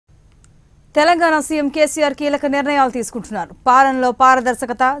Telangana CM KCR కీలక నిర్ణయాలు తీసుకుంటున్నారు. పాలనలో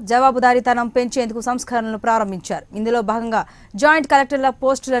పారదర్శకత, జవాబుదారీతనం పెంచేందుకు సంస్కరణలు ప్రారంభించారు. ఇందులో భాగంగా జాయింట్ కలెక్టర్ల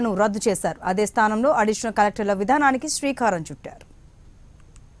పోస్టులను రద్దు చేశారు. అదే స్థానంలో అడిషనల్ కలెక్టర్ల విధానానికి శ్రీకారం చుట్టారు.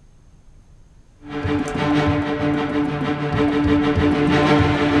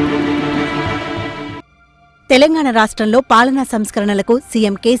 తెలంగాణ రాష్ట్రంలో పాలనా సంస్కరణలకు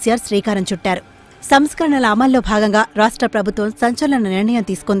సీఎం కేసీఆర్ శ్రీకారం చుట్టారు. సంస్కరణల అమల్లో భాగంగా రాష్ట్ర ప్రభుత్వం సంచలన నిర్ణయం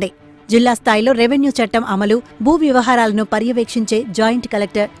తీసుకుంది. జిల్లా స్థాయిలో రెవెన్యూ చట్టం అమలు, భూ వ్యవహారాలను పర్యవేక్షించే జాయింట్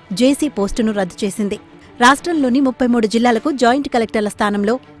కలెక్టర్ జేసీ పోస్టును రద్దు చేసింది. రాష్ట్రంలోని 33 జిల్లాలకు జాయింట్ కలెక్టర్ల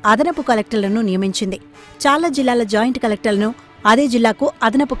స్థానంలో అదనపు కలెక్టర్లను నియమించింది. చాలా జిల్లాల జాయింట్ కలెక్టర్లను అదే జిల్లాకు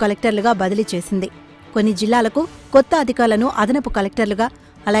అదనపు కలెక్టర్లుగా బదిలీ చేసింది. కొన్ని జిల్లాలకు కొత్త అధికారులను అదనపు కలెక్టర్లుగా,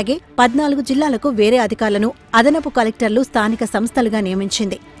 అలాగే 14 జిల్లాలకు వేరే అధికారులను అదనపు కలెక్టర్లు స్థానిక సంస్థలుగా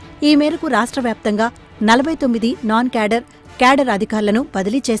నియమించింది. ఈ మేరకు రాష్ట్ర వ్యాప్తంగా 49 నాన్ క్యాడర్ అధికారులను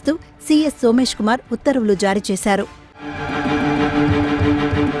బదిలీ చేస్తూ సీఎస్ సోమేష్ కుమార్ ఉత్తర్వులు జారీ చేశారు.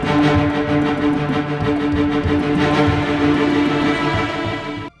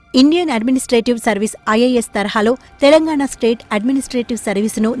 ఇండియన్ అడ్మినిస్ట్రేటివ్ సర్వీస్ ఐఏఎస్ తరహాలో తెలంగాణ స్టేట్ అడ్మినిస్ట్రేటివ్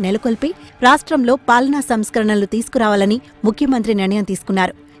సర్వీసును నెలకొల్పి రాష్ట్రంలో పాలనా సంస్కరణలు తీసుకురావాలని ముఖ్యమంత్రి నిర్ణయం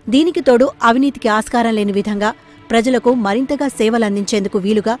తీసుకున్నారు. దీనికి తోడు అవినీతికి ఆస్కారం లేని విధంగా ప్రజలకు మరింతగా సేవలందించేందుకు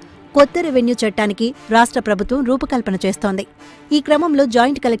వీలుగా కొత్త రెవెన్యూ చట్టానికి రాష్ట్ర ప్రభుత్వం రూపకల్పన చేస్తోంది. ఈ క్రమంలో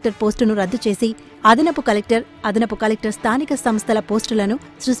జాయింట్ కలెక్టర్ పోస్టును రద్దు చేసి అదనపు కలెక్టర్ స్థానిక సంస్థల పోస్టులను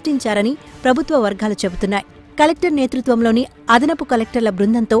సృష్టించారని ప్రభుత్వ వర్గాలు చెబుతున్నాయి. కలెక్టర్ నేతృత్వంలోని అదనపు కలెక్టర్ల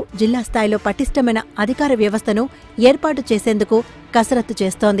బృందంతో జిల్లా స్థాయిలో పటిష్టమైన అధికార వ్యవస్థను ఏర్పాటు చేసేందుకు కసరత్తు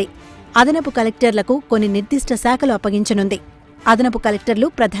చేస్తోంది. అదనపు కలెక్టర్లకు కొన్ని నిర్దిష్ట శాఖలు అప్పగించనుంది. అదనపు కలెక్టర్లు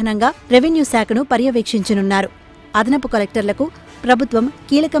ప్రధానంగా రెవెన్యూ శాఖను పర్యవేక్షించనున్నారు. అదనపు కలెక్టర్లకు ప్రభుత్వం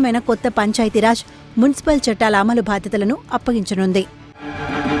కీలకమైన కొత్త పంచాయతీరాజ్, మున్సిపల్ చట్టాల అమలు బాధ్యతలను అప్పగించనుంది.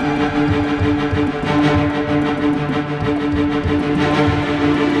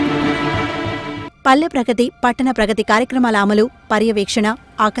 పల్లె ప్రగతి, పట్టణ ప్రగతి కార్యక్రమాల అమలు, పర్యవేక్షణ,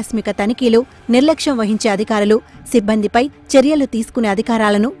 ఆకస్మిక తనిఖీలు, నిర్లక్ష్యం వహించే అధికారులు, సిబ్బందిపై చర్యలు తీసుకునే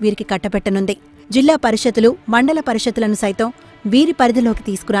అధికారాలను వీరికి కట్టబెట్టనుంది. జిల్లా పరిషత్తులు, మండల పరిషత్తులను సైతం వీరి పరిధిలోకి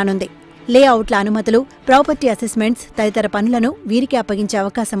తీసుకురానుంది. లేఅవుట్ల అనుమతులు, ప్రాపర్టీ అసెస్మెంట్స్ తదితర పనులను వీరికి అప్పగించే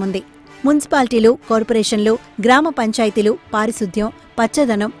అవకాశముంది. మున్సిపాలిటీలు, కార్పొరేషన్లు, గ్రామ పంచాయతీలు, పారిశుద్ధ్యం,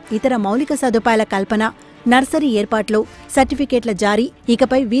 పచ్చదనం, ఇతర మౌలిక సదుపాయాల కల్పన, నర్సరీ ఏర్పాట్లు, సర్టిఫికేట్ల జారీ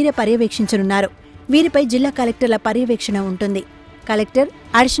ఇకపై వీరే పర్యవేక్షించనున్నారు. వీరిపై జిల్లా కలెక్టర్ల పర్యవేక్షణ ఉంటుంది. కలెక్టర్,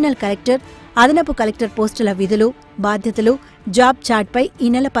 అడిషనల్ కలెక్టర్, అదనపు కలెక్టర్ పోస్టుల విధులు, బాధ్యతలు, జాబ్ చార్ట్పై ఈ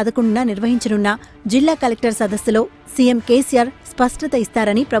నెల 11న నిర్వహించనున్న జిల్లా కలెక్టర్ సదస్సులో సీఎం కేసీఆర్ స్పష్టత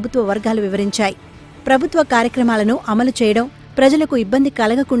ఇస్తారని ప్రభుత్వ వర్గాలు వివరించాయి. ప్రభుత్వ కార్యక్రమాలను అమలు చేయడం, ప్రజలకు ఇబ్బంది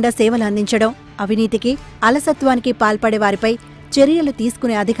కలగకుండా సేవలు అందించడం, అవినీతికి, అలసత్వానికి పాల్పడే వారిపై చర్యలు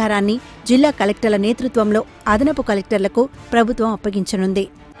తీసుకునే అధికారాన్ని జిల్లా కలెక్టర్ల నేతృత్వంలో అదనపు కలెక్టర్లకు ప్రభుత్వం అప్పగించనుంది.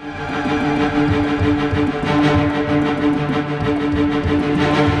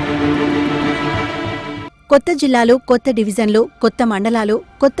 కొత్త జిల్లాలు, కొత్త డివిజన్లు, కొత్త మండలాలు,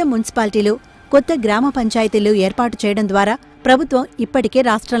 కొత్త మున్సిపాలిటీలు, కొత్త గ్రామ పంచాయతీలు ఏర్పాటు చేయడం ద్వారా ప్రభుత్వం ఇప్పటికే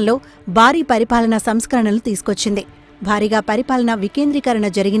రాష్ట్రంలో భారీ పరిపాలనా సంస్కరణలు తీసుకొచ్చింది. భారీగా పరిపాలన వికేంద్రీకరణ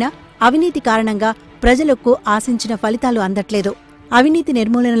జరిగినా అవినీతి కారణంగా ప్రజలకు ఆశించిన ఫలితాలు అందట్లేదు. అవినీతి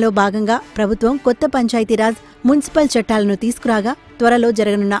నిర్మూలనలో భాగంగా ప్రభుత్వం కొత్త పంచాయతీరాజ్, మున్సిపల్ చట్టాలను తీసుకురాగా త్వరలో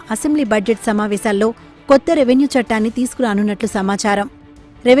జరగనున్న అసెంబ్లీ బడ్జెట్ సమావేశాల్లో కొత్త రెవెన్యూ చట్టాన్ని తీసుకురానున్నట్లు సమాచారం.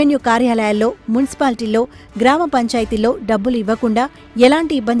 రెవెన్యూ కార్యాలయాల్లో, మున్సిపాలిటీల్లో, గ్రామ పంచాయతీల్లో డబ్బులు ఇవ్వకుండా,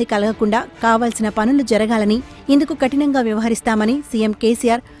 ఎలాంటి ఇబ్బంది కలగకుండా కావాల్సిన పనులు జరగాలని, ఇందుకు కఠినంగా వ్యవహరిస్తామని సీఎం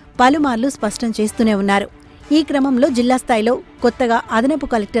కేసీఆర్ పలుమార్లు స్పష్టం చేస్తూనే ఉన్నారు. ఈ క్రమంలో జిల్లా స్థాయిలో కొత్తగా అదనపు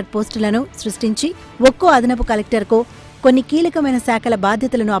కలెక్టర్ పోస్టులను సృష్టించి ఒక్కో అదనపు కలెక్టర్కు కొన్ని కీలకమైన శాఖల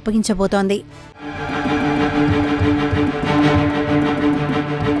బాధ్యతలను అప్పగించబోతోంది.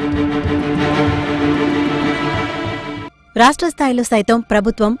 రాష్ట్ర స్థాయిలో సైతం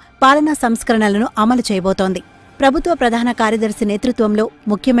ప్రభుత్వం పాలనా సంస్కరణలను అమలు చేయబోతోంది. ప్రభుత్వ ప్రధాన కార్యదర్శి నేతృత్వంలో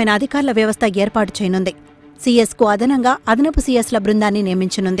ముఖ్యమైన అధికారుల వ్యవస్థ ఏర్పాటు చేయనుంది. సీఎస్కు అదనంగా అదనపు సీఎస్ల బృందాన్ని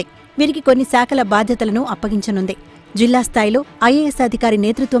నియమించనుంది. వీరికి కొన్ని శాఖల బాధ్యతలను అప్పగించనుంది. జిల్లా స్థాయిలో ఐఏఎస్ అధికారి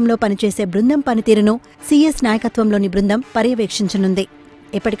నేతృత్వంలో పనిచేసే బృందం పనితీరును సీఎస్ నాయకత్వంలోని బృందం పర్యవేక్షించనుంది.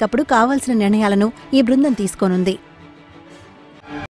 ఎప్పటికప్పుడు కావాల్సిన నిర్ణయాలను ఈ బృందం తీసుకోనుంది.